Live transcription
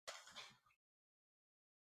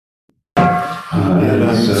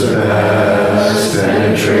unsurpassed,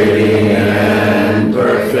 penetrating and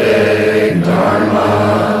perfect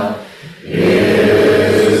Dharma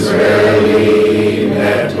is rarely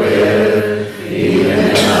met with, even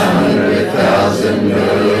in 100,000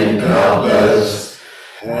 million kalpas.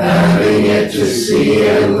 Having it to see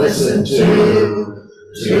and listen to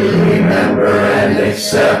remember and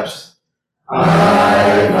accept,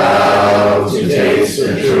 I vow to taste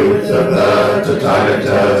the truth of the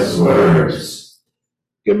Tathagata's words.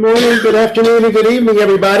 Good morning, good afternoon, and good evening,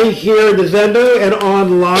 everybody, here in the Zendo and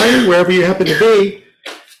online, wherever you happen to be.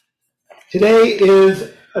 Today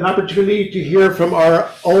is an opportunity to hear from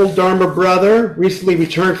our old Dharma brother, recently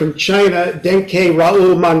returned from China, Genjo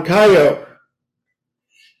Raul Moncayo.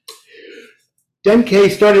 Genjo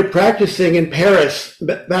started practicing in Paris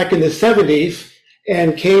back in the 70s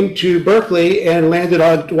and came to Berkeley and landed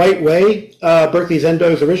on Dwight Way, Berkeley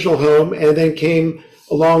Zendo's original home, and then came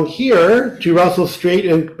along here to Russell Street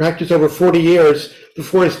and practiced over 40 years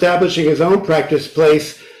before establishing his own practice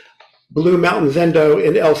place, Blue Mountain Zendo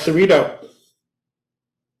in El Cerrito.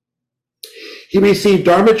 He received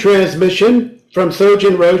Dharma transmission from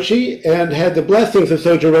Sojin Roshi and had the blessings of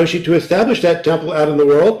Sojin Roshi to establish that temple out in the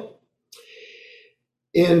world.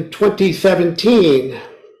 In 2017,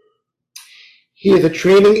 he is a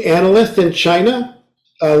training analyst in China,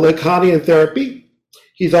 Lacanian therapy.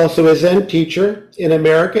 He's also a Zen teacher in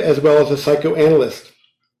America as well as a psychoanalyst.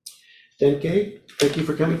 Genjo, thank you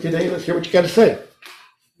for coming today. Let's hear what you got to say.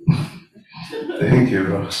 Thank you,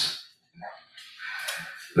 Ross.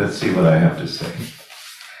 Let's see what I have to say.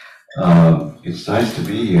 It's nice to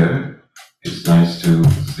be here. It's nice to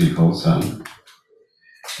see Ho-san,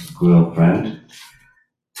 good old friend.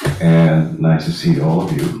 And nice to see all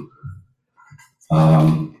of you.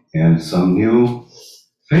 And some new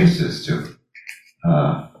faces too,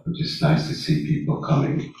 which is nice to see people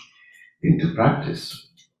coming into practice.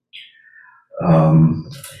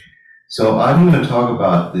 So I'm going to talk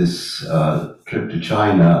about this trip to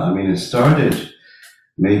China. I mean, it started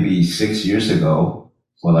maybe 6 years ago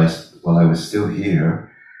while I was still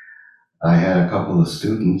here. I had a couple of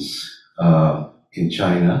students in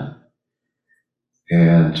China.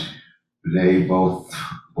 And they both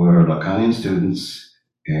were Lacanian students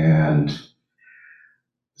and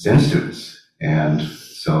Zen students. And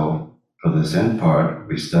so for the Zen part,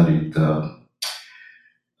 we studied the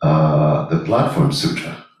Platform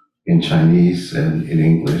Sutra in Chinese and in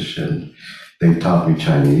English. And they taught me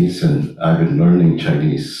Chinese, and I've been learning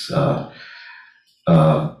Chinese. I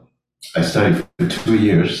studied for 2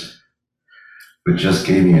 years, which just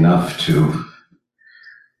gave me enough to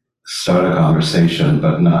start a conversation,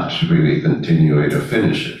 but not really continue it or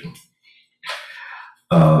finish it.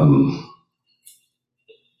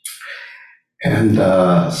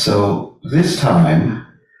 So this time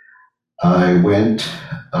I went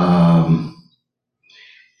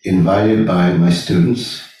invited by my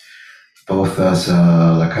students, both as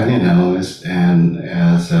a Lacanian analyst and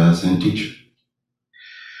as a Zen teacher,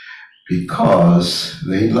 because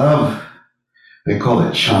they call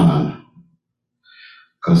it shaman,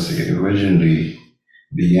 because it originally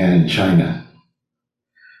began in China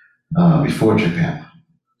before Japan.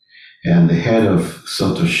 And the head of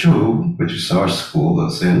Soto Shu, which is our school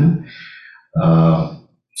of Zen,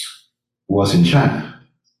 was in China,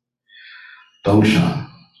 Dongshan.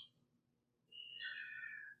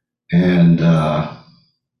 And I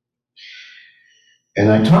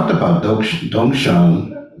talked about Dongshan.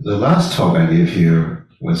 The last talk I gave here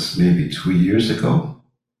was maybe 2 years ago.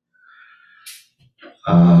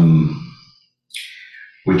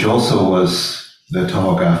 Which also was the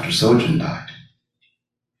talk after Sojin died.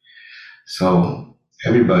 So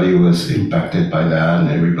everybody was impacted by that and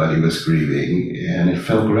everybody was grieving, and it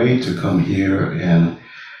felt great to come here and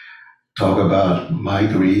talk about my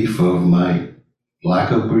grief, of my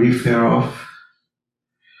lack of grief thereof,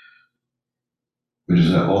 which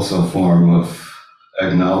is also a form of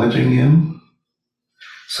acknowledging him,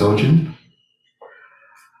 Sojin,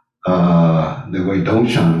 the way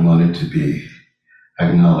Dongshan wanted to be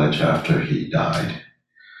acknowledged after he died.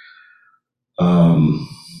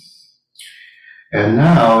 And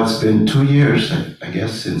now it's been 2 years, I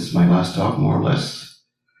guess, since my last talk, more or less.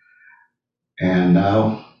 And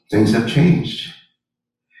now things have changed.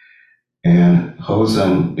 And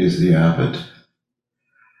Ho-san is the abbot.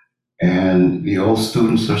 And the old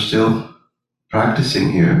students are still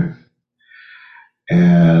practicing here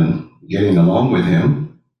and getting along with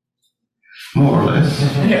him, more or less.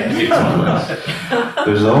 More or less.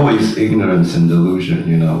 There's always ignorance and delusion,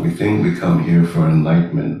 you know. We think we come here for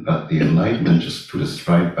enlightenment, but the enlightenment just puts us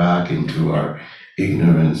right back into our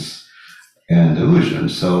ignorance and delusion.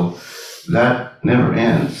 So that never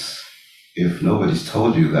ends if nobody's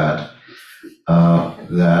told you that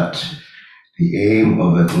that the aim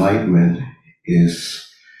of enlightenment is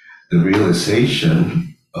the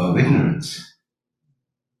realization of ignorance.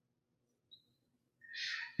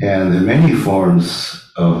 And the many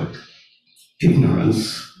forms of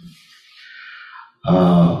ignorance,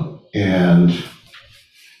 and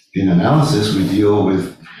in analysis we deal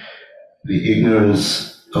with the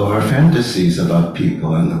ignorance of our fantasies about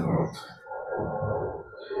people and the world,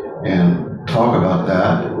 and talk about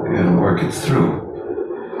that and work it through,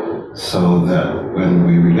 so that when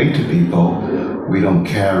we relate to people, we don't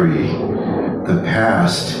carry the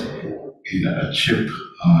past in a chip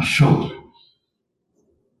on our shoulder.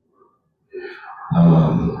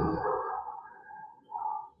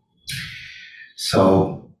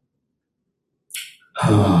 So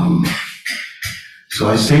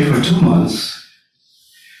I stayed for 2 months,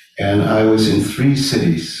 and I was in 3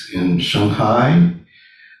 cities, in Shanghai,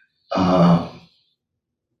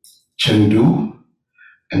 Chengdu,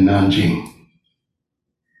 and Nanjing.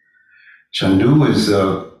 Chengdu is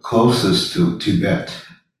closest to Tibet.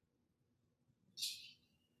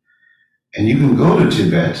 And you can go to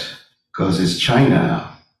Tibet because it's China now.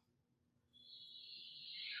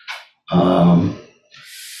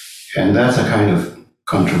 And that's a kind of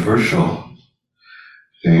controversial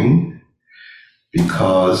thing,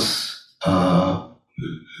 because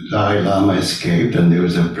Dalai Lama escaped and there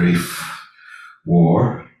was a brief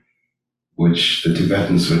war, which the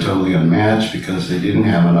Tibetans were totally unmatched because they didn't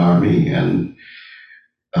have an army, and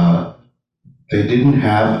they didn't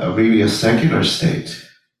have really a secular state.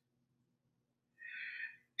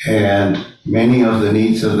 And many of the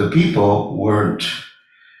needs of the people weren't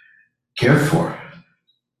cared for.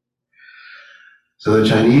 So the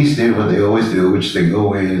Chinese did what they always do, which they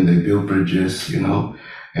go in and they build bridges, and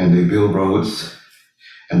they build roads,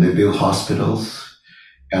 and they build hospitals,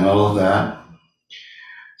 and all of that.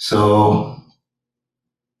 So,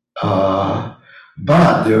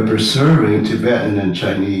 but they're preserving Tibetan and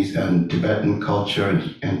Chinese and Tibetan culture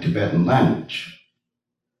and Tibetan language.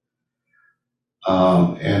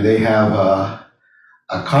 And they have a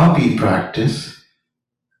copy practice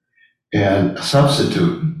and a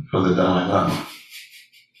substitute for the Dalai Lama.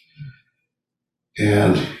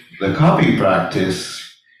 And the copy practice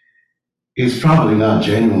is probably not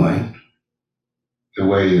genuine the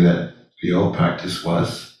way that the old practice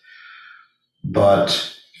was,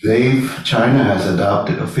 but China has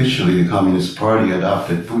adopted, officially the Communist Party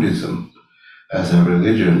adopted Buddhism as a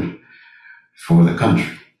religion for the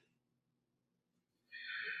country.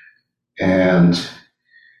 And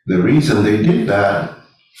the reason they did that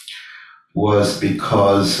was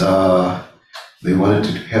because they wanted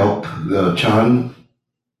to help the Chan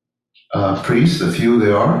priests, the few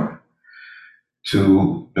there are,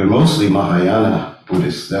 they're mostly Mahayana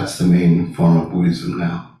Buddhists. That's the main form of Buddhism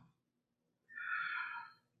now.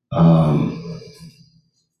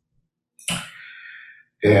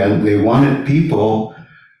 And they wanted people,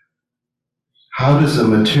 how does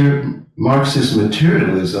Marxist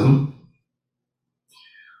materialism,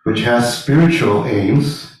 which has spiritual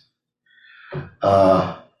aims,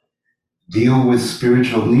 deal with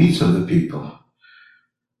spiritual needs of the people?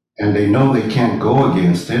 And they know they can't go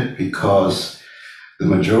against it because the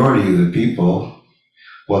majority of the people,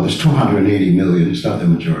 well, there's 280 million, it's not the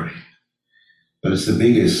majority, but it's the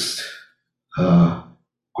biggest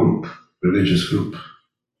religious group.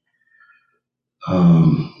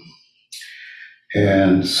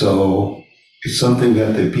 And so it's something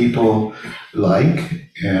that the people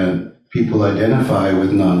like, and people identify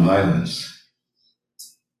with nonviolence.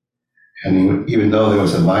 And even though there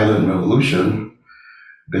was a violent revolution,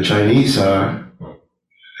 the Chinese have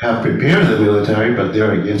prepared the military, but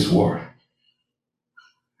they're against war.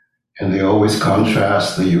 And they always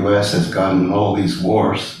contrast the US has gotten all these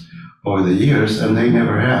wars over the years, and they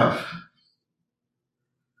never have.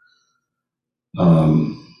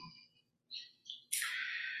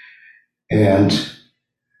 And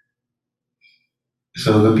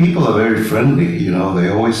so the people are very friendly, they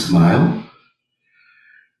always smile.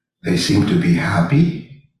 They seem to be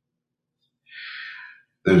happy.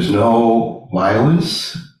 There's no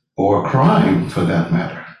violence or crime, for that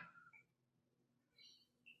matter.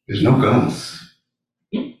 There's no guns.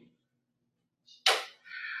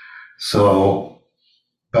 So,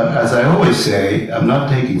 but as I always say, I'm not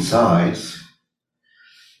taking sides,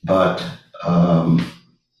 but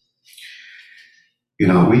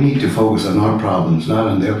we need to focus on our problems, not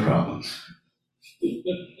on their problems.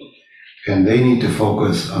 And they need to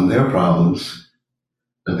focus on their problems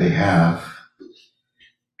that they have,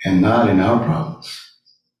 and not in our problems.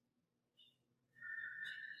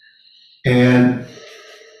 And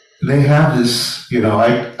they have this,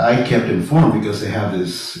 I kept informed because they have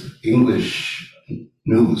this English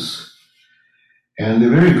news. And they're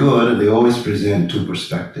very good, and they always present two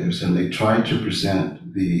perspectives, and they try to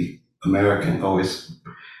present the American, always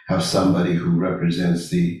have somebody who represents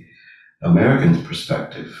the American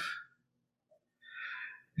perspective.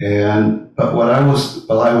 But while I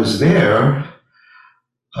was there,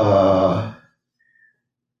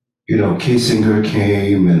 Kissinger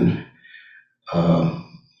came, and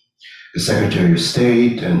the Secretary of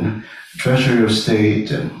State and Treasury of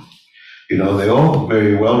State, and they all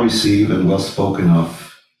very well received and well spoken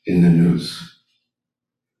of in the news.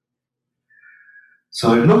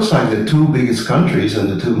 So it looks like the two biggest countries and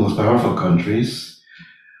the two most powerful countries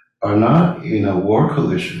are not in a war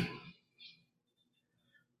coalition.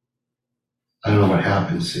 I don't know what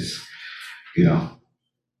happens. It's,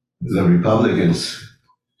 the Republicans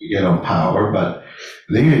get on power, but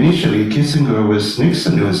they initially, Kissinger was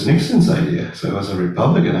Nixon. It was Nixon's idea. So it was a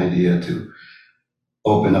Republican idea to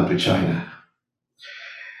open up to China.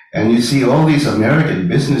 And you see all these American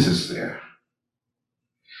businesses there.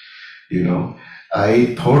 I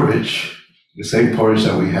ate porridge, the same porridge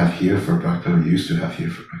that we have here for breakfast, we used to have here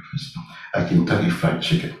for breakfast, at Kentucky Fried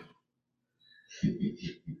Chicken.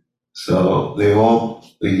 So they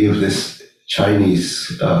give this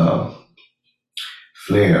Chinese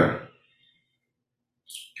flair.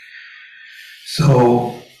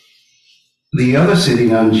 So the other city,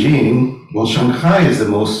 Nanjing, well, Shanghai is the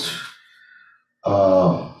most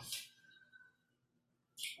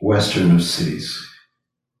western of cities,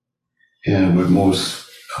 and where a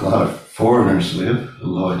lot of foreigners live,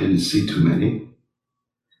 although I didn't see too many.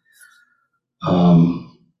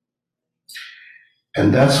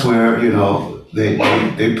 And that's where,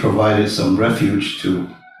 they provided some refuge to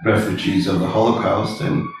refugees of the Holocaust,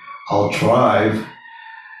 and our tribe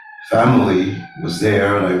family was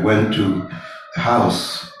there, and I went to the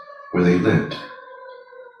house where they lived.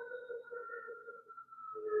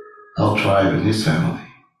 Our tribe and his family.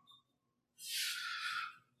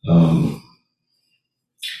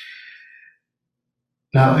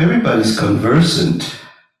 Now everybody's conversant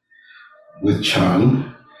with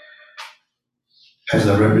Chan as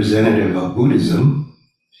a representative of Buddhism,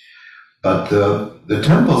 but the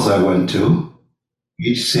temples I went to,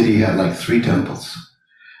 each city had like 3 temples,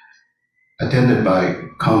 attended by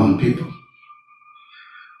common people.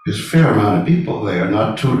 There's a fair amount of people there,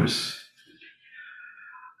 not tourists.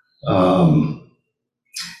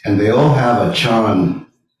 And they all have a Chan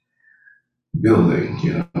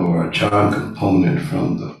building, or a Chan component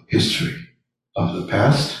from the history of the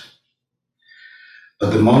past.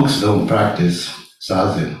 But the monks don't practice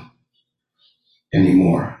zazen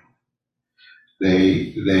anymore.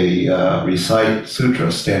 They recite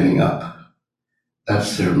sutras standing up.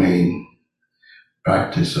 That's their main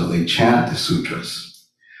practice. So they chant the sutras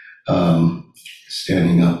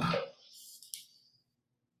standing up.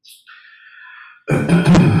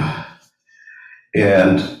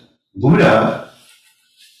 And Buddha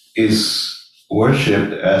is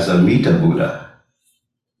worshipped as a Metta Buddha,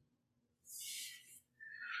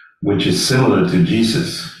 which is similar to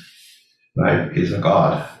Jesus, right? He's a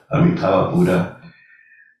god. Amitabha Buddha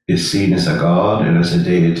is seen as a god and as a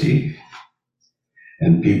deity.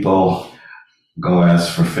 And people go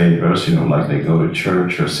ask for favors, like they go to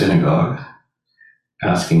church or synagogue,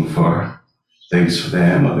 asking for things for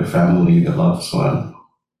them or their family, their loved one.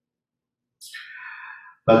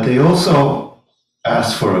 But they also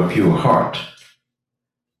ask for a pure heart.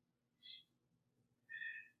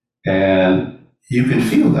 And you can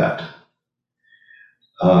feel that.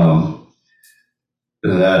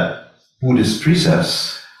 That Buddhist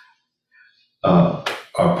precepts are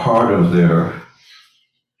part of their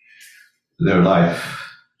life.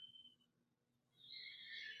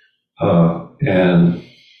 And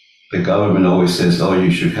the government always says, oh,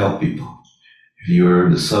 you should help people. If you're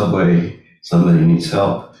in the subway, somebody needs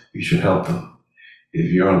help, you should help them.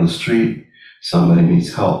 If you're on the street, somebody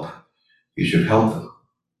needs help, you should help them.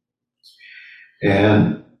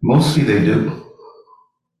 And mostly they do.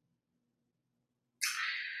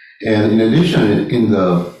 And in addition, in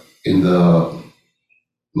the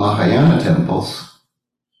Mahayana temples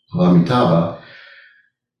of Amitabha,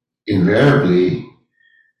 invariably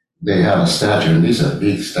they have a statue, and these are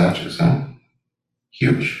big statues,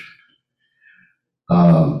 huge.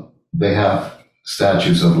 They have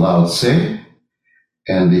statues of Lao Tse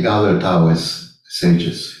and the other Taoist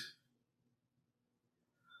sages.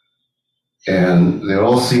 And they're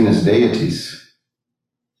all seen as deities.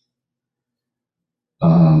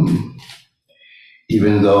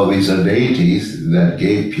 Even though these are deities that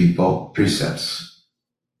gave people precepts.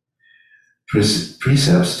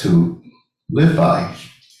 precepts to live by.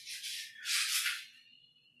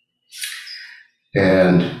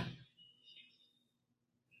 And,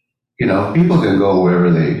 people can go wherever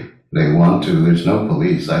they want to. There's no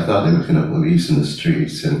police. I thought there was going to be police in the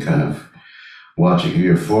streets and kind of watching.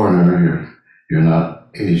 You're a foreigner, you're not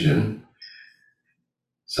Asian.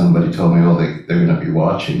 Somebody told me, they're going to be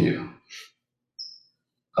watching you.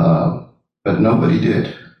 But nobody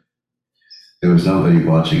did. There was nobody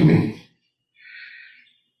watching me.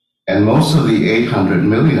 And most of the 800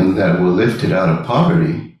 million that were lifted out of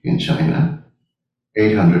poverty in China,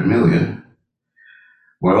 800 million,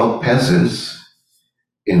 were all peasants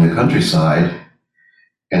in the countryside,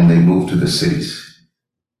 and they moved to the cities.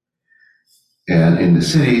 And in the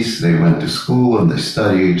cities, they went to school and they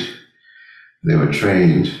studied, they were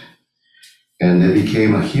trained, and they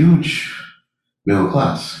became a huge middle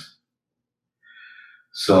class.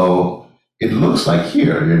 So it looks like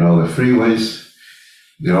here, the freeways,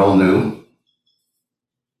 they're all new.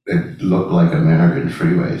 They look like American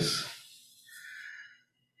freeways.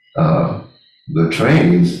 The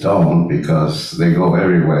trains don't, because they go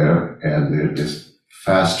everywhere and they're just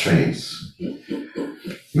fast trains,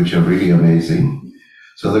 which are really amazing.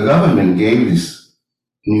 So the government gave this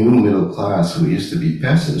new middle class who used to be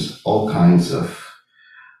peasants all kinds of,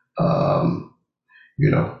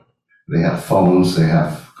 they have phones, they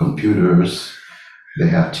have computers, they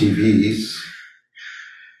have TVs,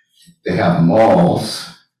 they have malls,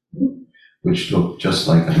 which look just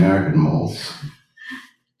like American malls.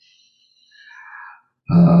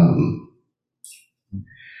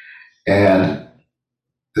 And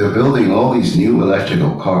they're building all these new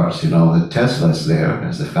electrical cars. The Tesla's there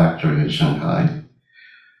as a factory in Shanghai,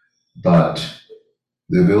 but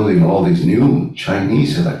they're building all these new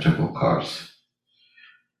Chinese electrical cars,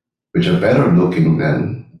 which are better looking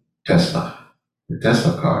than Tesla, the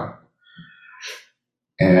Tesla car.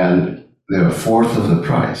 And they're a fourth of the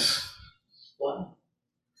price. Wow.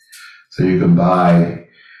 So you can buy,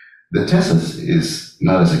 the Tesla is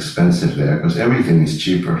not as expensive there because everything is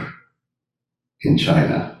cheaper in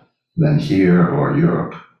China than here or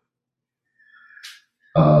Europe.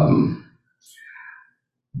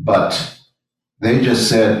 But they just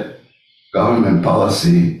said, government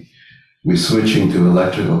policy, we're switching to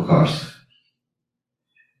electrical cars,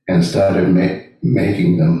 and started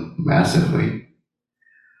making them massively.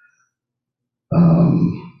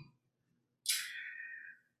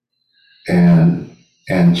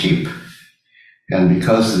 And cheap. And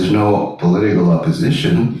because there's no political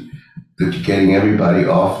opposition, they're getting everybody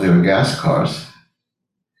off their gas cars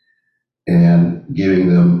and giving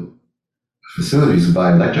them facilities to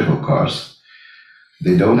buy electrical cars.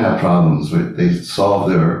 They don't have problems with, they solve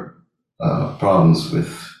their problems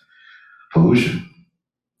with pollution,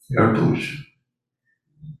 air pollution.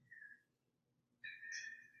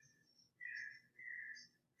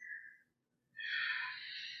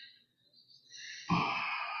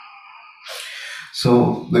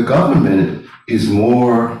 So the government is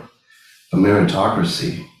more a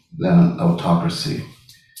meritocracy than an autocracy,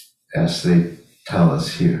 as they tell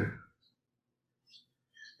us here.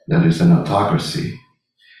 That is an autocracy.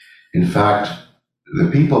 In fact,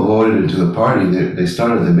 the people voted into the party, they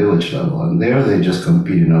start at the village level, and there they just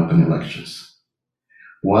compete in open elections.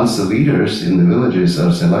 Once the leaders in the villages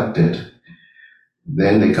are selected,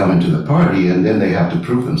 then they come into the party, and then they have to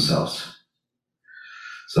prove themselves.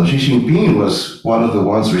 So Xi Jinping was one of the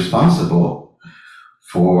ones responsible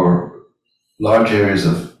for large areas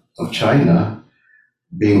of China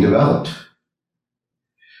being developed.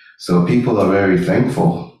 So people are very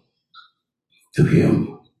thankful to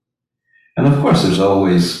him. And of course, there's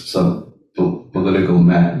always some political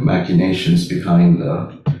machinations behind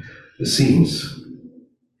the scenes.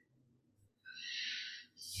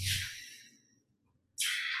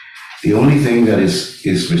 The only thing that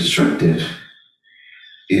is restricted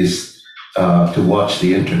is to watch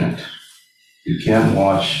the internet. You can't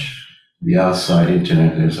watch the outside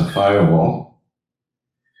internet. There's a firewall.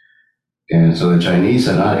 And so the Chinese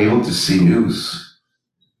are not able to see news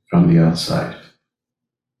from the outside.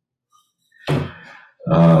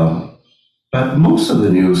 But most of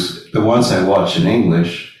the news, the ones I watched in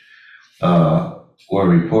English, were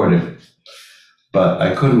reported, but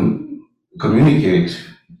I couldn't communicate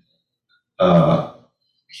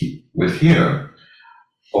with here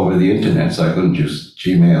over the internet, so I couldn't use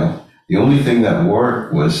Gmail. The only thing that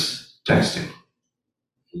worked was texting.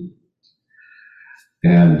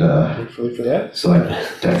 And Hopefully for that. so I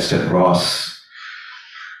texted Ross.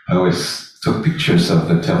 I always took pictures of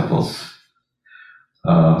the temples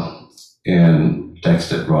and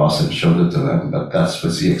texted Ross and showed it to them, but that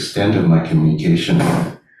was the extent of my communication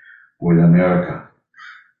with America.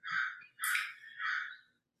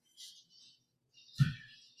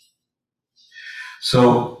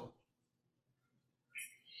 So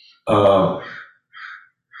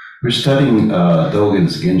we're studying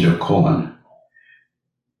Dogen's Genjo Koan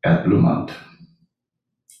at Bluemont.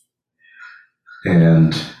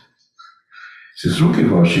 And Suzuki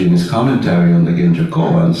Roshi, in his commentary on the Genjo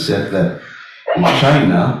Koan, said that in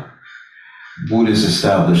China, Buddhists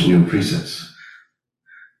established new precepts.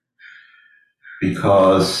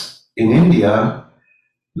 Because in India,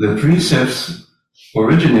 the precepts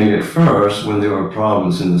originated first when there were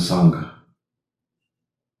problems in the Sangha.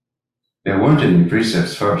 There weren't any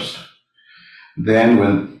precepts first. Then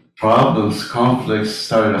when problems, conflicts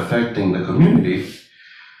started affecting the community,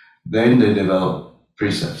 then they developed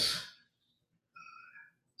precepts.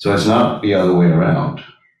 So it's not the other way around.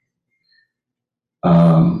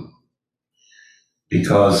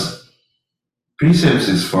 Because precepts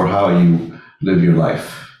is for how you live your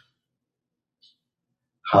life,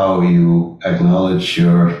 how you acknowledge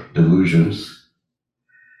your delusions,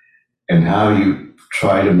 and how you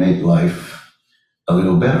try to make life a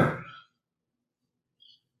little better.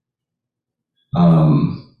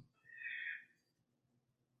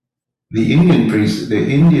 The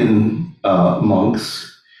Indian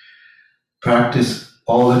monks practice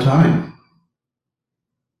all the time.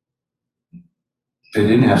 They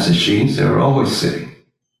didn't have sesshin, they were always sitting.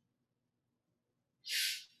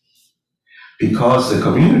 Because the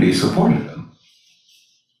community supported them.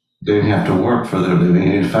 They didn't have to work for their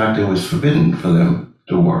living. In fact, it was forbidden for them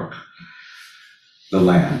to work the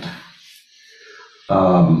land.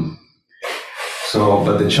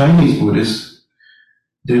 But the Chinese Buddhists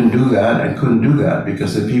didn't do that and couldn't do that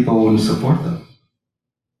because the people wouldn't support them.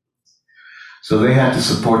 So they had to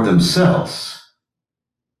support themselves.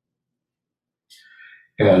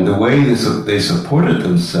 And the way they supported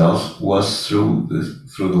themselves was through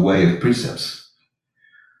the way of precepts,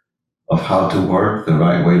 of how to work, the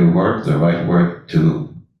right way to work, the right way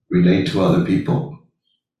to relate to other people.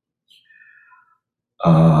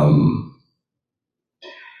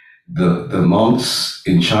 The monks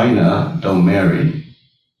in China don't marry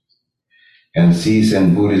and see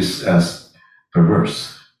Zen Buddhists as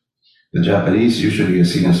perverse. The Japanese usually are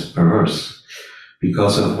seen as perverse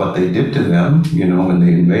because of what they did to them, when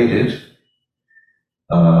they invaded,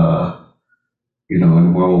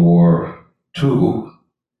 in World War II,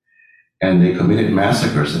 and they committed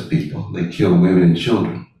massacres of people. They killed women and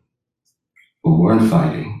children who weren't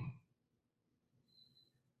fighting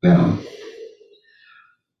them.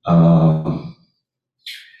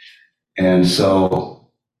 And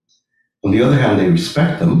so, on the other hand, they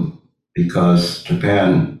respect them because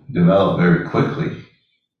Japan developed very quickly.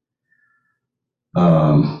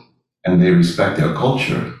 And they respect their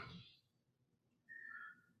culture.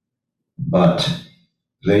 But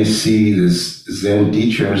they see these Zen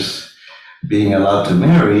teachers being allowed to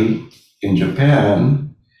marry in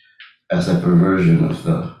Japan as a perversion of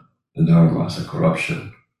the Dharma, as a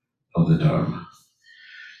corruption of the Dharma.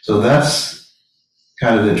 So that's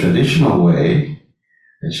kind of the traditional way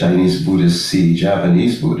that Chinese Buddhists see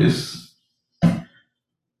Japanese Buddhists.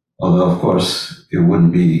 Although, of course, it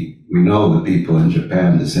wouldn't be, we know the people in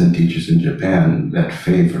Japan, the Zen teachers in Japan, that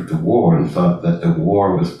favored the war and thought that the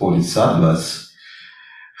war was bodhisattvas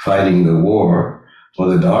fighting the war for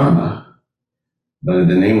the Dharma. But in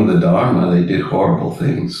the name of the Dharma, they did horrible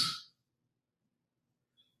things.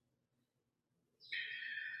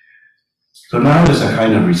 So now there's a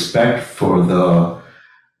kind of respect for the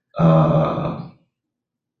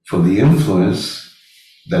influence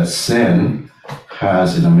that Zen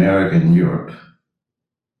has in America and Europe.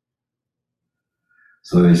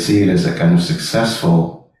 So they see it as a kind of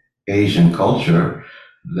successful Asian culture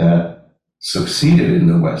that succeeded in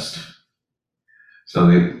the West. So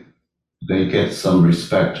they get some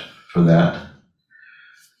respect for that,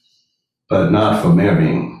 but not for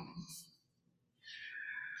marrying.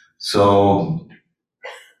 So,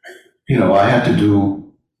 I had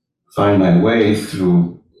to find my way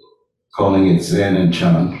through calling it Zen and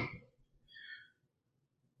Chan.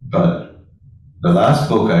 But the last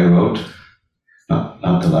book I wrote,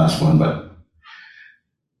 not the last one, but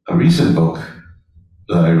a recent book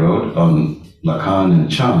that I wrote on Lacan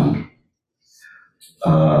and Chan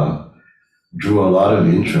drew a lot of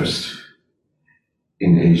interest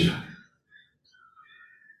in Asia.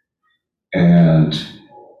 And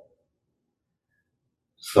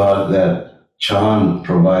thought that Chan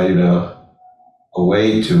provided a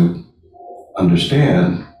way to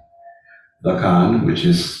understand Lacan, which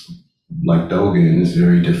is, like Dogen, is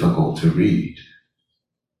very difficult to read.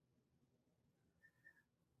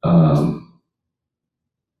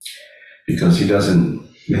 because he doesn't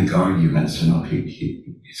make arguments,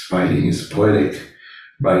 he's writing, is poetic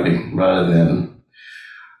writing rather than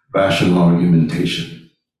rational argumentation.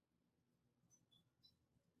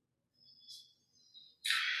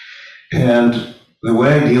 And the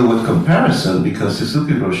way I deal with comparison, because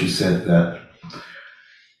Suzuki Roshi said that,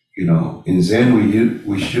 in Zen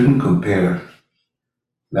we shouldn't compare.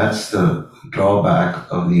 That's the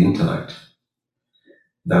drawback of the intellect,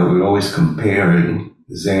 that we're always comparing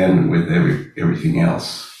Zen with everything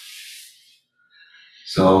else.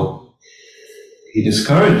 So he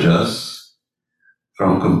discouraged us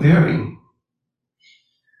from comparing.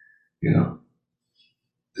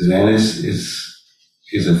 Zen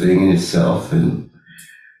is a thing in itself, and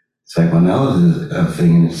psychoanalysis is a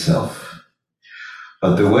thing in itself.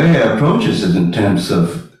 But the way I approach it is in terms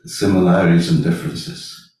of similarities and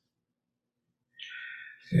differences.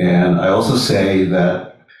 And I also say that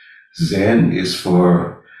Zen is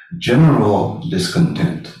for general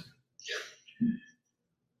discontent.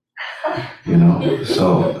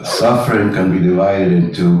 So suffering can be divided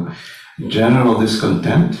into general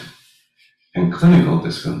discontent and clinical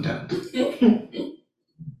discontent.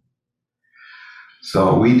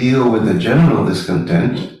 So we deal with the general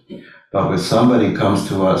discontent, but when somebody comes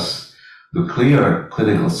to us with clear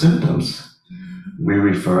clinical symptoms, we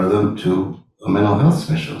refer them to a mental health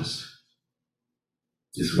specialist.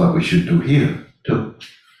 This is what we should do here, too,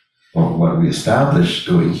 or what we established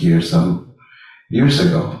doing here some years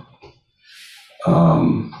ago.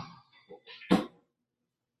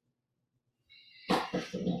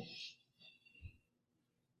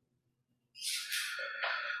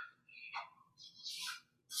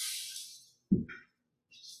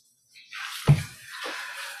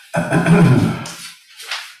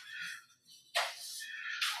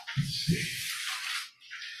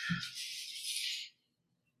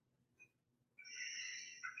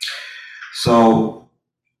 So,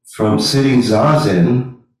 from sitting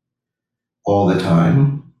zazen all the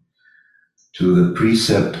time to the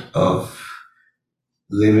precept of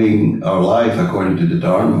living our life according to the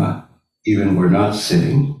Dharma, even we're not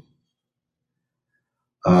sitting,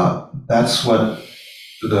 that's what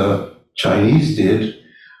the Chinese did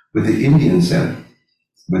with the Indian Zen,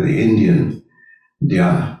 with the Indian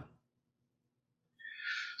dhyana.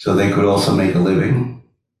 So they could also make a living.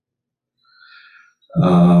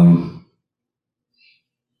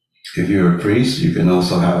 If you're a priest, you can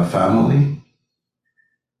also have a family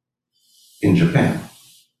in Japan.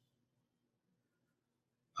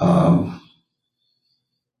 But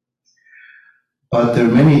there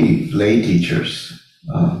are many lay teachers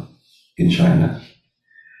in China.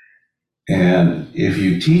 And if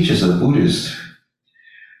you teach as a Buddhist,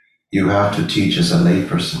 you have to teach as a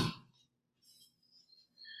layperson.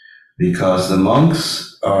 Because the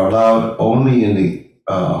monks are allowed only in the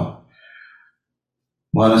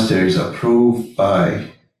monasteries approved by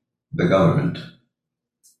the government.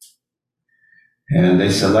 And they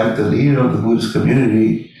select the leader of the Buddhist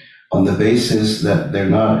community on the basis that they're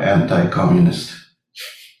not anti-communist.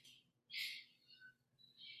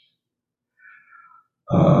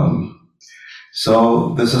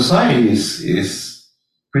 So the society is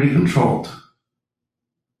pretty controlled.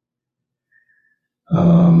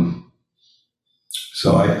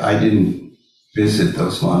 So I didn't visit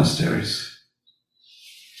those monasteries,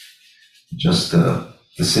 just the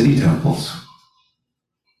city temples.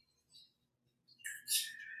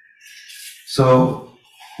 So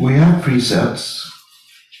we have precepts,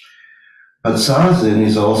 but zazen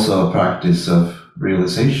is also a practice of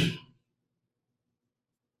realization.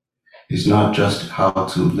 It's not just how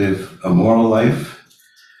to live a moral life,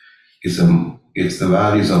 it's the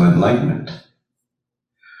values of enlightenment,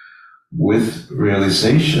 with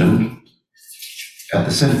realization at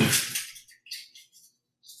the center.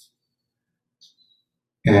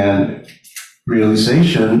 And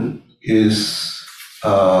realization is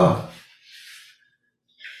a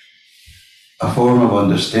form of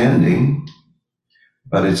understanding,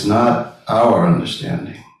 but it's not our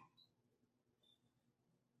understanding.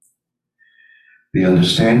 The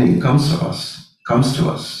understanding comes to us,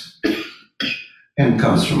 and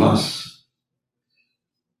comes from us,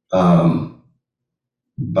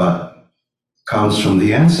 but comes from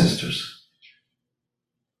the ancestors,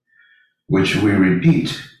 which we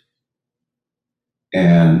repeat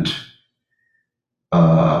and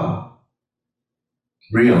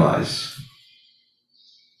realize.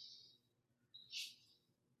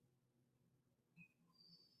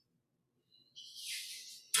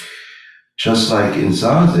 Just like in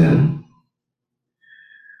zazen,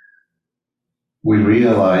 we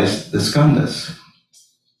realize the skandhas.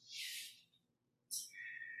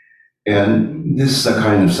 And this is a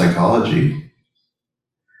kind of psychology.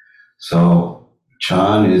 So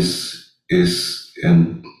Chan is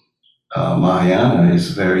in Mahayana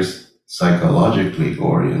is very psychologically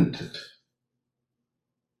oriented.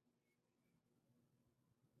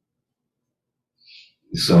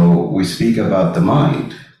 So we speak about the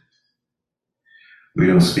mind. We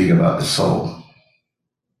don't speak about the soul.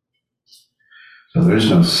 So there is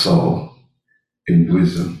no soul in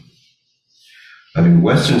Buddhism. But in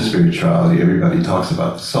Western spirituality, everybody talks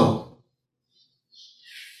about the soul.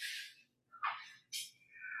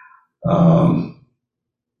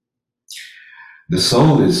 The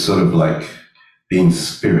soul is sort of like being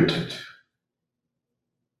spirited.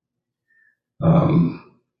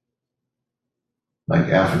 Like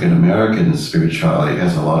African American spirituality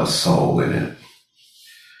has a lot of soul in it.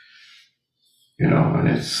 And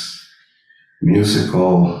it's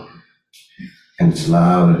musical, and it's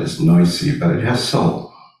loud, and it's noisy, but it has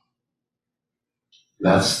soul.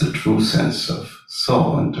 That's the true sense of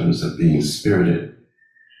soul in terms of being spirited,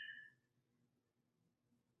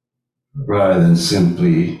 rather than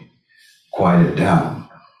simply quiet down.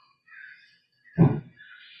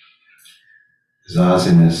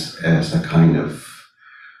 Zazen is as a kind of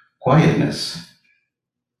quietness.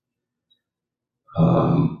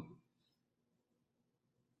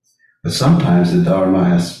 But sometimes the Dharma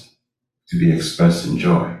has to be expressed in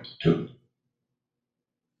joy too.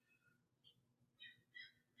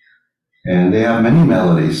 And they have many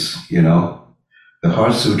melodies, The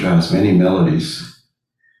Heart Sutra has many melodies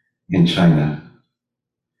in China.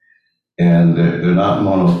 And they're not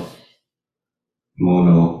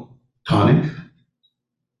monotonic.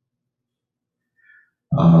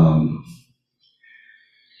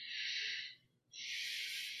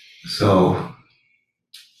 So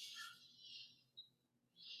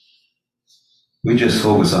we just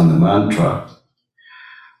focus on the mantra,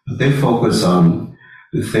 but they focus on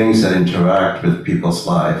the things that interact with people's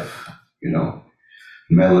life,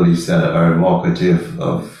 melodies that are evocative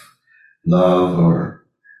of love or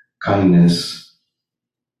kindness.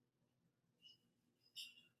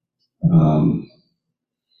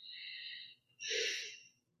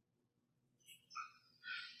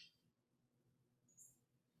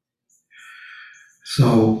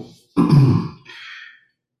 So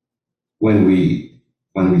when we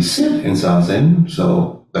sit in Zazen,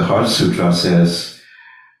 so the Heart Sutra says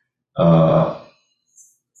the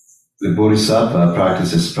Bodhisattva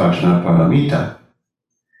practices prajna paramita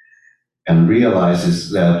and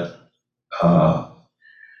realizes that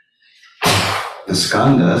the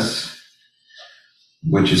skandhas,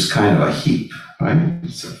 which is kind of a heap, right?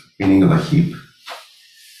 It's the meaning of a heap.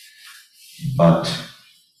 But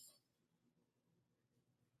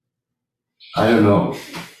I don't know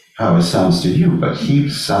how it sounds to you, but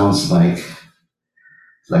heap sounds like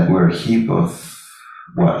we're a heap of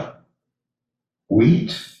what?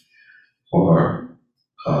 Wheat or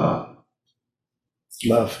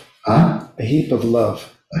love. Huh? A heap of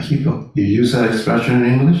love. A heap of. You use that expression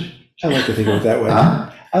in English? I like to think of it that way.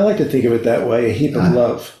 Huh? I like to think of it that way. A heap of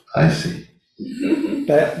love. I see.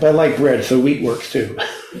 But I like bread, so wheat works too.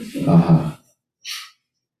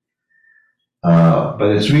 But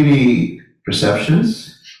it's really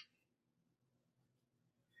perceptions.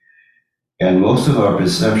 And most of our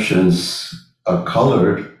perceptions are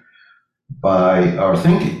colored by our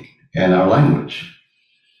thinking and our language.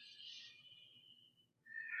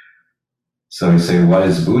 So you say, what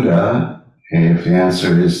is Buddha? And if the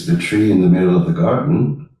answer is the tree in the middle of the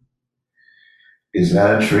garden, is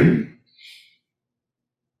that a tree?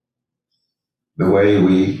 The way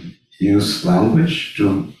we use language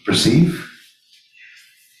to perceive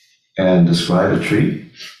and describe a tree?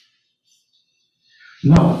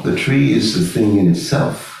 No, the tree is the thing in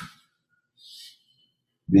itself,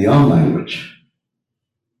 beyond language.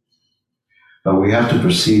 But we have to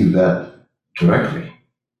perceive that directly.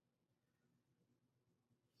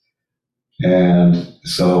 And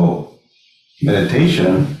so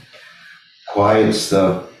meditation quiets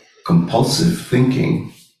the compulsive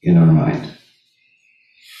thinking in our mind,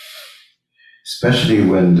 especially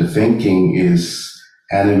when the thinking is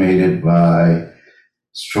animated by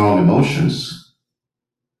strong emotions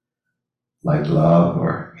like love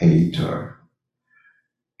or hate or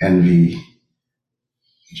envy,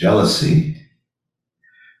 jealousy.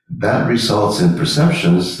 That results in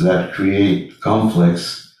perceptions that create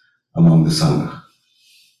conflicts among the Sangha.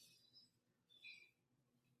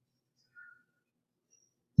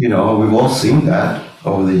 We've all seen that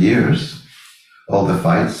over the years, all the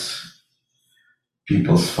fights,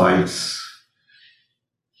 people's fights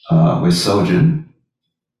with Sojin,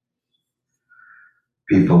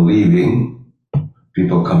 people leaving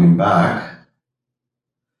people coming back.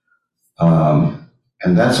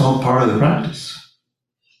 And that's all part of the practice.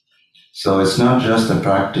 So it's not just a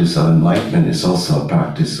practice of enlightenment, it's also a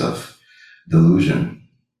practice of delusion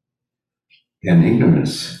and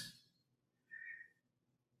ignorance.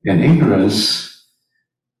 And ignorance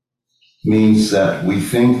means that we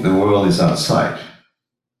think the world is outside,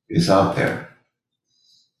 is out there.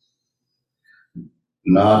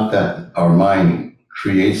 Not that our mind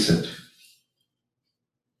creates it.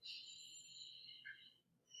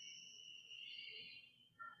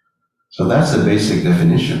 So that's the basic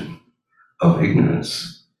definition of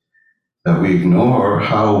ignorance, that we ignore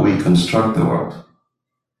how we construct the world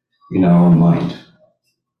in our own mind.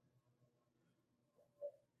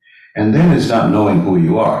 And then it's not knowing who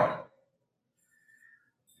you are.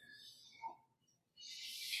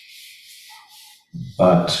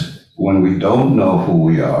 But when we don't know who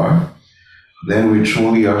we are, then we're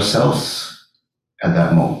truly ourselves at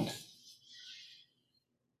that moment.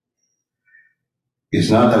 It's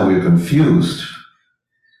not that we're confused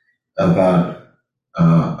about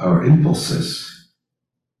our impulses,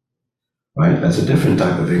 right? That's a different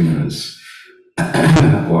type of ignorance,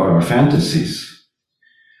 or our fantasies.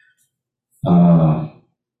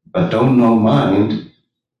 But don't know mind,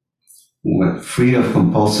 free of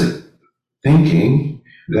compulsive thinking,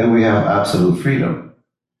 then we have absolute freedom.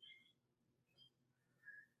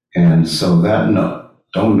 And so that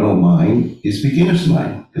don't know mind is beginner's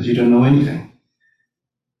mind, because you don't know anything.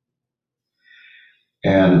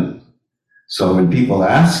 And so when people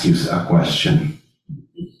ask you a question,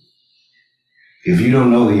 if you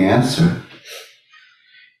don't know the answer,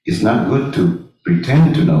 it's not good to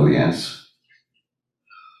pretend to know the answer,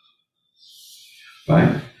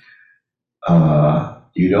 right?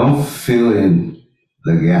 You don't fill in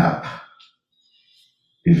the gap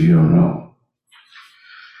if you don't know.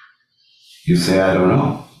 You say, I don't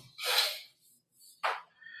know.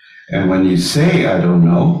 And when you say, I don't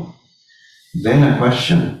know, then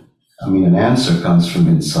an answer comes from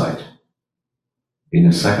inside in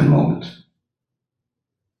a second moment.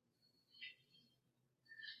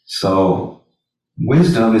 So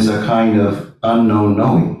wisdom is a kind of unknown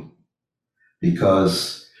knowing,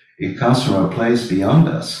 because it comes from a place beyond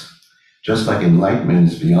us, just like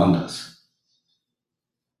enlightenment is beyond us.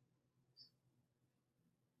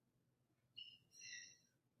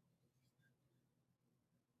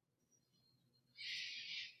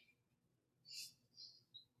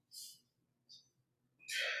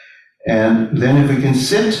 And then if we can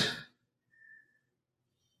sit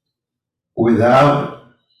without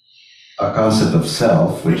a concept of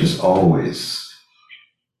self, which is always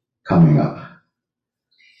coming up,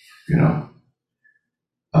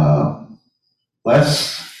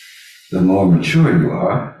 less the more mature you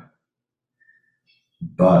are,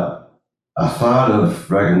 but a thought of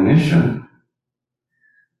recognition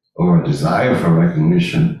or a desire for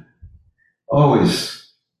recognition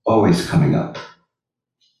always coming up.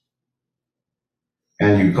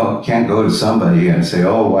 And you can't go to somebody and say,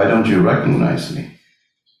 oh, why don't you recognize me?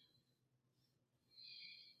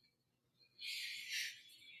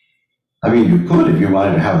 I mean, you could if you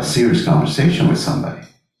wanted to have a serious conversation with somebody.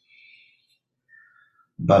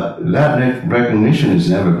 But that recognition is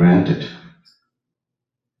never granted.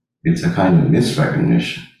 It's a kind of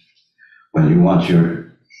misrecognition. When you want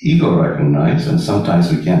your ego recognized, and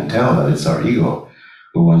sometimes we can't tell that it's our ego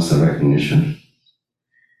who wants the recognition,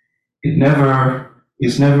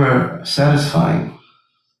 it's never satisfying,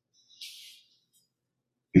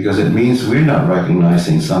 because it means we're not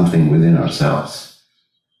recognizing something within ourselves.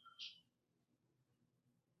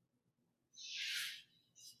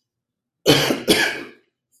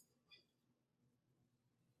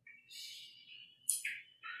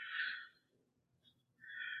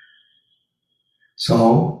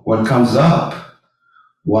 So what comes up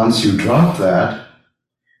once you drop that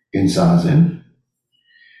in Zazen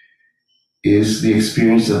is the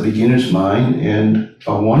experience of beginner's mind and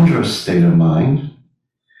a wondrous state of mind.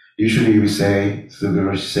 Usually we say, the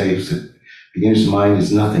Guru says that beginner's mind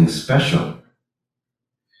is nothing special.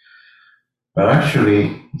 But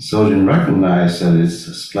actually, Sojin recognized that it's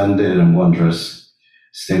a splendid and wondrous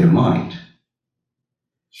state of mind.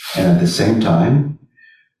 And at the same time,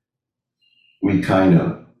 we kind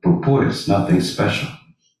of purport it's nothing special.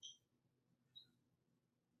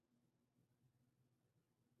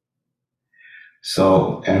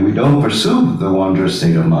 So, and we don't pursue the wondrous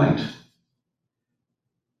state of mind.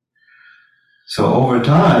 So over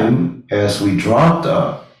time, as we dropped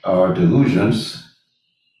our delusions,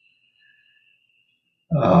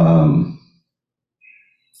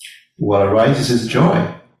 what arises is joy.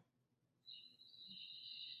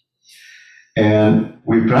 And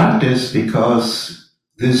we practice because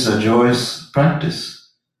this is a joyous practice.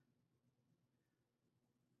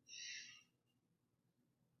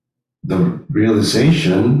 The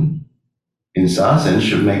realization in Zazen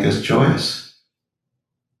should make us joyous.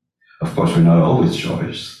 Of course, we're not always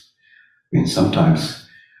joyous. I mean, sometimes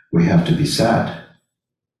we have to be sad.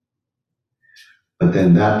 But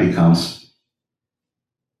then that becomes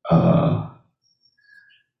a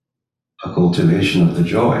cultivation of the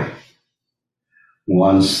joy.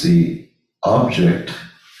 Once the object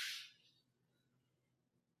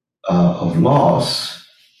of loss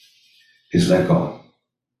is let go.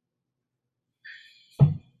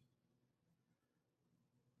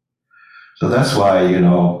 So that's why,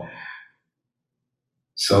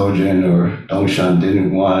 Sojin or Dongshan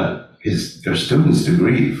didn't want their students to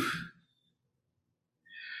grieve.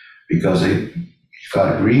 Because they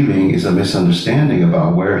thought grieving is a misunderstanding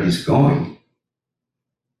about where he's going.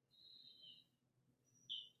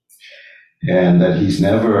 And that he's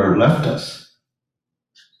never left us.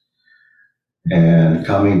 And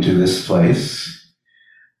coming to this place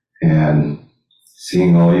and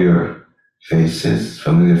seeing all your faces,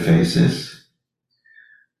 familiar faces,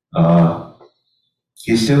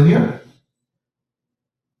 he's still here.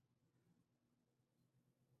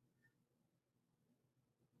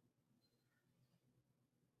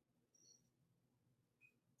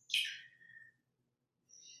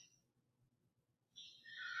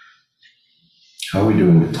 How are we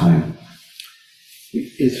doing with time?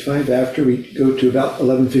 It's 5 after. We go to about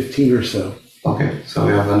 11:15 or so. Okay, so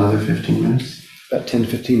we have another 15 minutes? About 10 to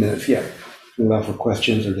 15 minutes, yeah. We allow for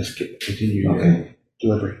questions or just continue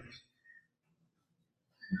delivery.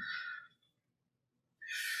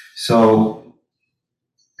 So,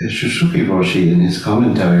 Shushuki Roshi, in his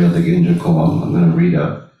commentary of the Genjo Koan, I'm going to read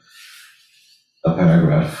a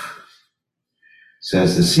paragraph,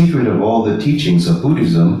 says, the secret of all the teachings of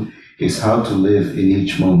Buddhism is how to live in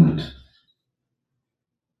each moment.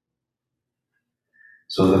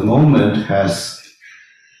 So the moment has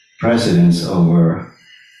precedence over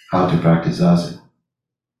how to practice Zazen.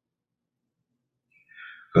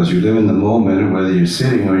 Because you live in the moment whether you're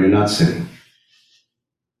sitting or you're not sitting.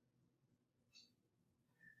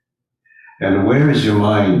 And where is your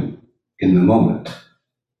mind in the moment?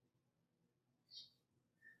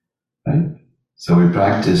 Right? So we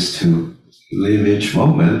practice to live each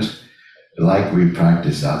moment like we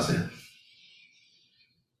practice Zazen.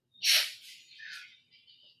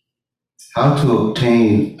 How to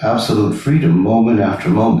obtain absolute freedom moment after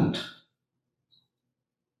moment.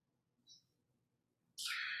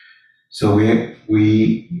 So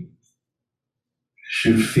we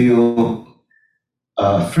should feel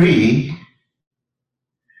free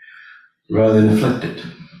rather than afflicted.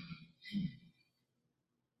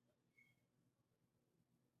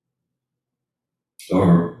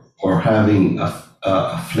 Or having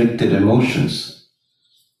afflicted emotions.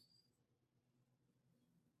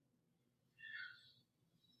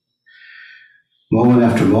 Moment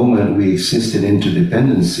after moment, we exist in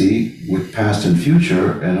interdependency with past and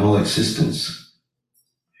future and all existence.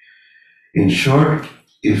 In short,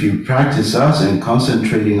 if you practice Zazen,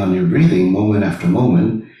 concentrating on your breathing moment after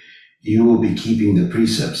moment, you will be keeping the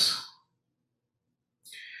precepts,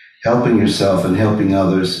 helping yourself and helping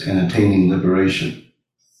others and attaining liberation.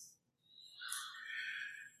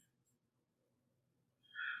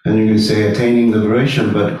 And you can say attaining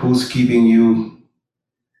liberation, but who's keeping you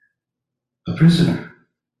a prisoner?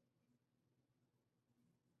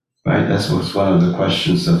 Right? That was one of the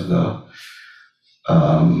questions of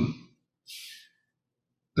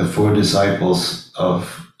the four disciples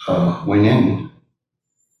of Wen,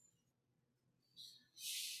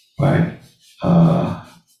 right?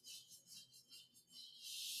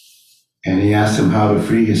 And he asked him how to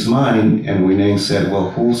free his mind, and Wen said, well,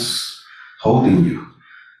 who's holding you?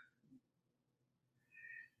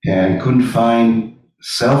 And couldn't find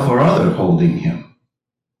self or other holding him.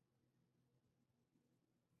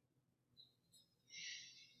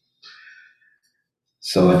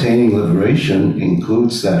 So attaining liberation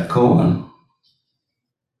includes that koan.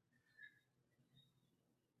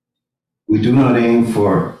 We do not aim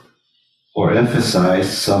for or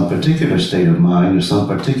emphasize some particular state of mind or some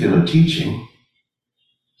particular teaching,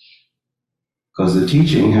 because the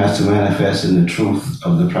teaching has to manifest in the truth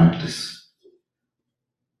of the practice.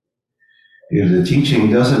 If the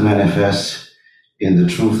teaching doesn't manifest in the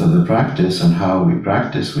truth of the practice and how we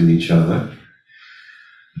practice with each other,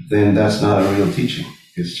 then that's not a real teaching.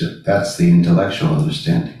 It's just, that's the intellectual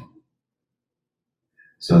understanding.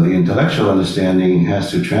 So the intellectual understanding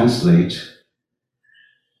has to translate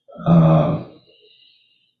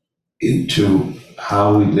into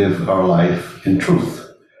how we live our life in truth.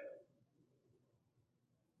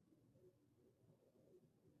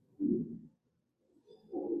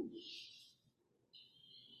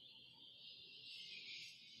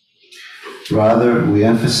 Rather, we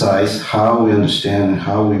emphasize how we understand and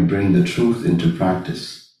how we bring the truth into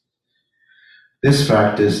practice. This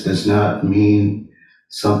practice does not mean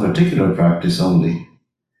some particular practice only.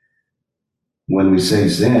 When we say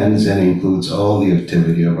Zen, Zen includes all the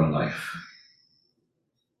activity of our life.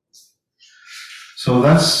 So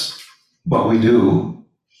that's what we do,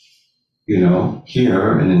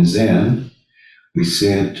 here and in Zen. We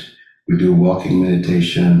sit, we do walking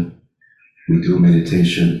meditation, we do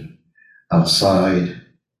meditation outside,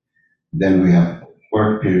 then we have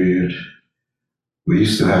work period. We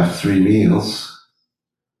used to have 3 meals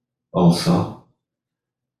also,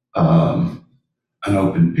 an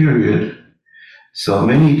open period. So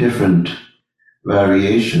many different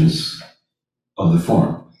variations of the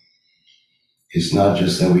form. It's not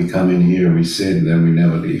just that we come in here, we sit, and then we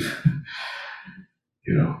never leave,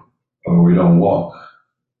 or we don't walk.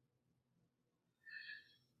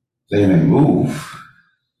 They may move,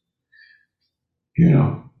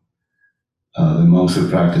 the monks who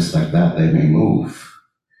practice like that, they may move,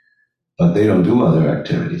 but they don't do other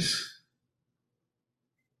activities.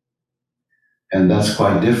 And that's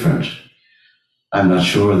quite different. I'm not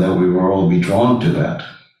sure that we will all be drawn to that,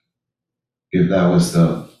 if that was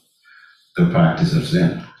the practice of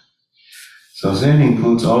Zen. So Zen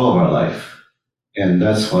includes all of our life, and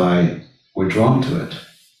that's why we're drawn to it.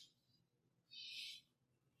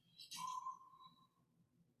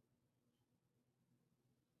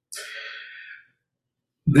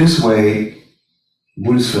 This way,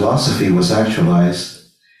 Buddhist philosophy was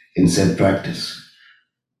actualized in Zen practice.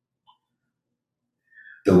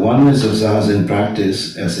 The oneness of Zazen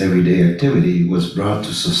practice as everyday activity was brought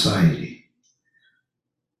to society.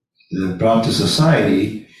 The brought to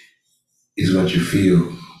society is what you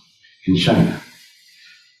feel in China.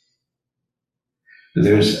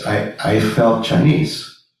 I felt Chinese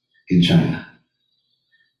in China,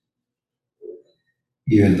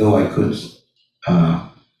 even though I could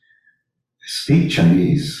speak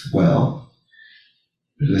Chinese well.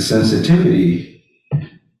 The sensitivity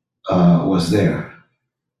was there.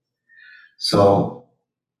 So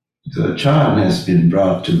the Chan has been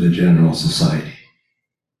brought to the general society.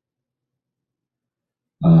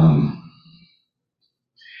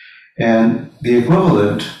 And the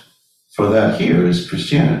equivalent for that here is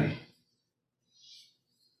Christianity.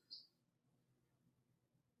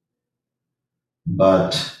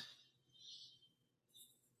 But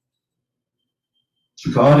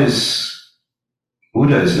Buddha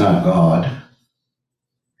is not God,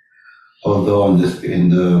 although in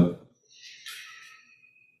the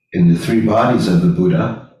 3 bodies of the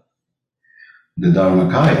Buddha, the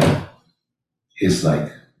Dharmakaya is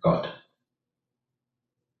like God.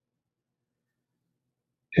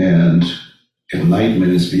 And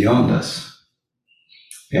enlightenment is beyond us,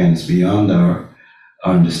 and it's beyond our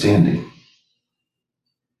understanding.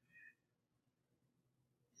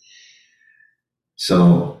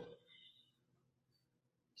 So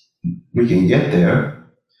we can get there,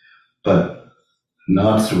 but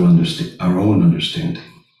not through our own understanding.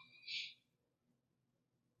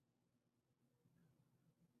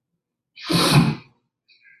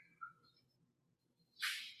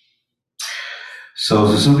 So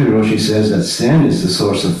Suzuki Roshi says that Zen is the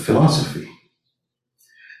source of philosophy,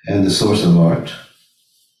 and the source of art,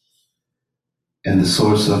 and the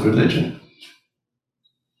source of religion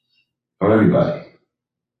for everybody.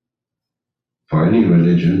 For any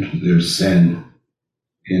religion, there's Zen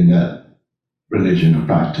in that religion or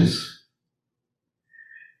practice.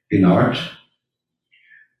 In art,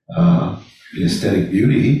 in aesthetic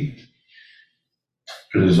beauty,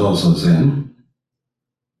 there's also Zen.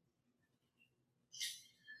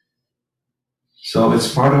 So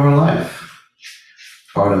it's part of our life,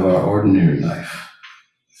 part of our ordinary life.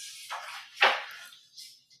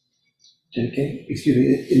 Okay, excuse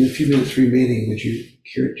me, in the few minutes remaining, would you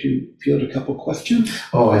care to field a couple questions?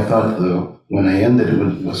 Oh, I thought when I ended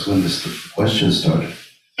it was when the question started.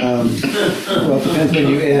 Well, it depends when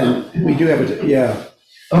you end. We do have it, yeah.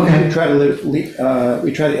 Okay.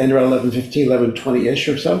 We try to end around 11:15, 11:20-ish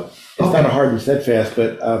or so. It's Okay. not a hard and steadfast,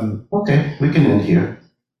 but Okay, we can end here.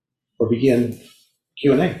 or begin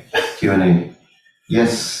Q&A. Q&A.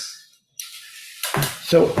 Yes.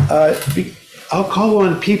 So I'll call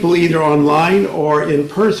on people either online or in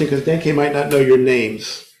person, because Denke might not know your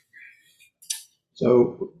names.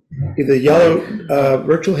 So either yellow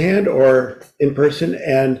virtual hand or in person,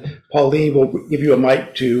 and Pauline will give you a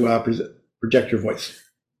mic to project your voice.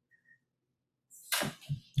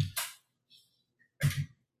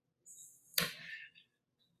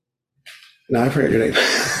 No, I forgot your name.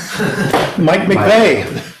 Mike McVeigh.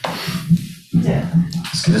 Yeah.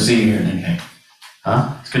 It's good to see you here, Nick.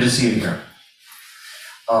 Huh? It's good to see you here.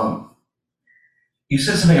 You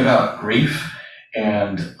said something about grief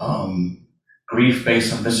and grief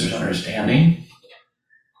based on misunderstanding.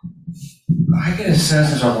 I get a sense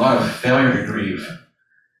there's a lot of failure to grieve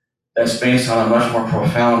that's based on a much more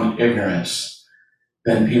profound ignorance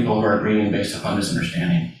than people who are grieving based upon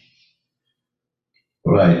misunderstanding.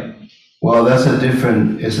 Right. Well,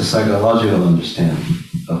 it's a psychological understanding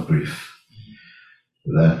of grief.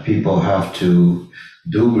 That people have to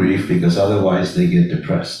do grief because otherwise they get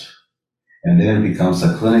depressed. And then it becomes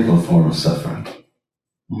a clinical form of suffering.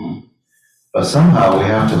 Mm-hmm. But somehow we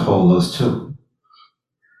have to hold those two.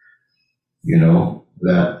 You know,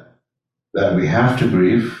 that we have to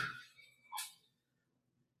grieve.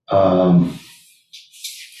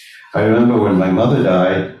 I remember when my mother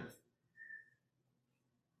died,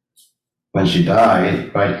 when she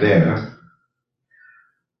died right there,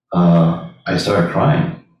 I started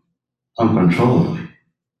crying uncontrollably.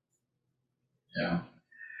 Yeah.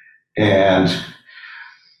 And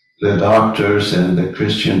the doctors and the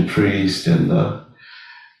Christian priest and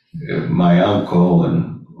my uncle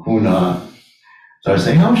and who not started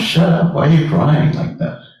saying, "Oh, shut up, why are you crying like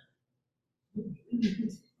that?"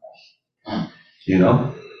 You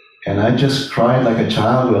know? And I just cried like a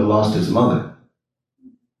child who had lost his mother.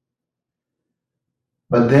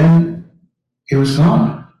 But then it was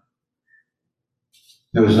gone.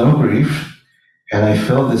 There was no grief, and I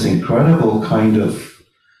felt this incredible kind of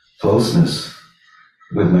closeness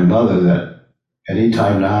with my mother that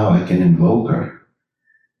anytime now I can invoke her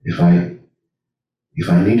if I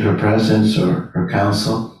need her presence or her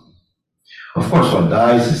counsel. Of course, what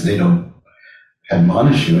dies is they don't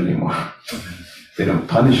admonish you anymore. They don't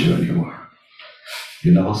punish you anymore.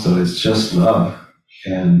 You know, so it's just love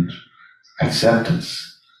and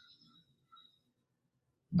acceptance.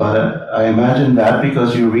 But I imagine that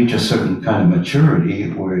because you reach a certain kind of maturity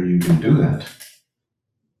where you can do that.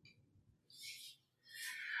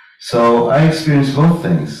 So I experienced both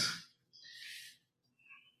things.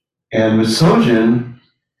 And with Sojin,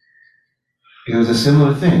 it was a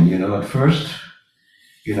similar thing. You know, at first,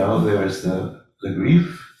 you know, there was the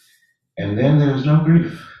grief, and then there was no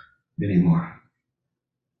grief anymore.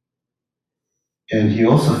 And he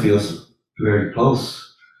also feels very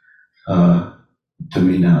close to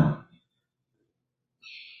me now.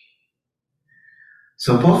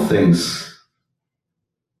 So both things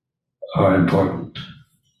are important,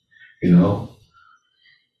 you know.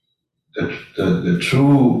 The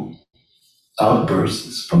true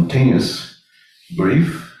outburst, spontaneous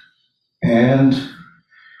grief, and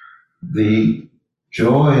the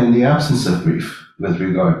joy in the absence of grief with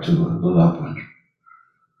regard to the loved one.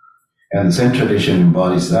 And the Zen tradition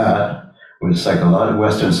embodies that, where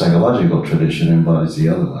Western psychological tradition embodies the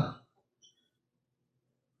other one.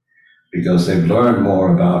 Because they've learned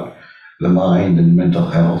more about the mind and mental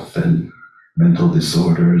health and mental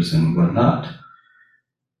disorders and whatnot.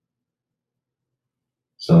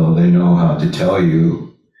 So they know how to tell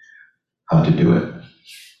you how to do it.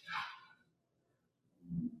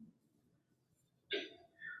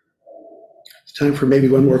 It's time for maybe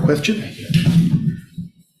one more question.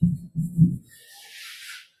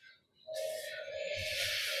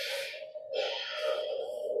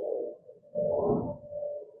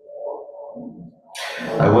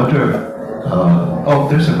 I wonder,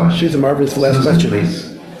 there's a question. Susan Marvin's the last Susan, question.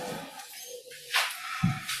 Please.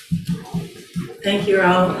 Thank you,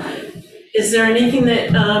 Raul. Is there anything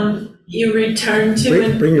that you return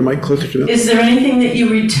to? Bring your mic closer to me. Is there anything that you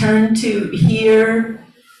return to here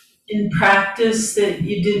in practice that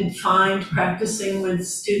you didn't find practicing with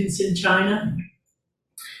students in China?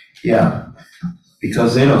 Yeah,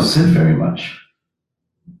 because they don't sit very much.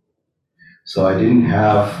 So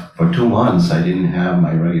for 2 months, I didn't have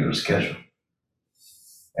my regular schedule.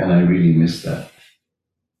 And I really missed that.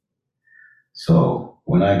 So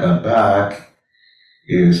when I got back,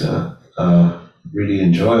 it was really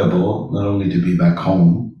enjoyable, not only to be back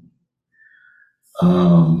home,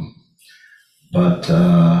 but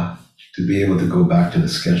to be able to go back to the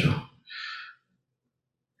schedule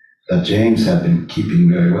that James had been keeping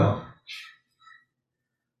very well.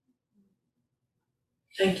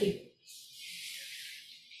 Thank you.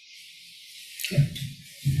 Okay.